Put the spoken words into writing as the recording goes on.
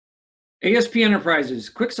ASP Enterprises,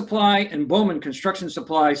 Quick Supply, and Bowman Construction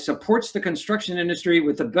Supply supports the construction industry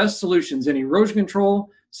with the best solutions in erosion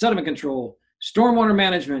control, sediment control, stormwater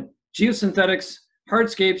management, geosynthetics,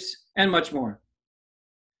 hardscapes, and much more.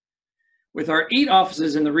 With our 8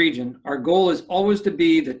 offices in the region, our goal is always to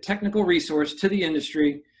be the technical resource to the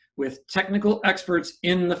industry with technical experts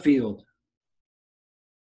in the field.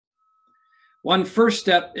 One first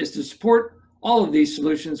step is to support all of these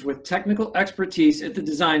solutions with technical expertise at the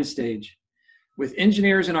design stage, with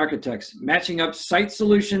engineers and architects matching up site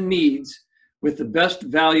solution needs with the best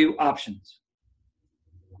value options.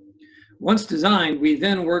 Once designed, we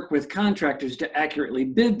then work with contractors to accurately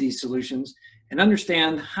bid these solutions and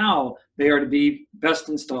understand how they are to be best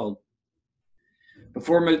installed.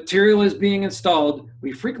 Before material is being installed,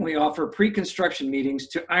 we frequently offer pre-construction meetings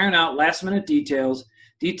to iron out last-minute details,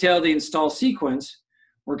 detail the install sequence,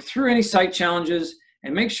 work through any site challenges,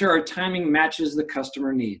 and make sure our timing matches the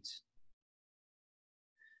customer needs.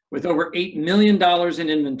 With over $8 million in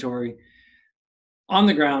inventory on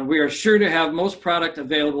the ground, we are sure to have most product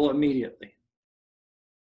available immediately.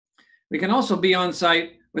 We can also be on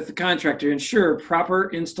site with the contractor to ensure proper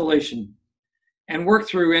installation and work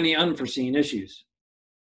through any unforeseen issues.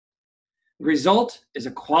 The result is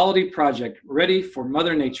a quality project ready for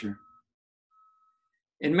Mother Nature.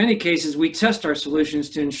 In many cases, we test our solutions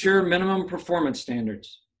to ensure minimum performance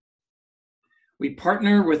standards. We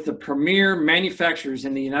partner with the premier manufacturers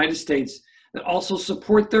in the United States that also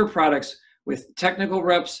support their products with technical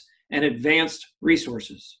reps and advanced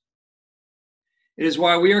resources. It is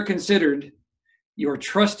why we are considered your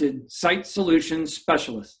trusted site solutions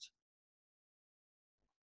specialist.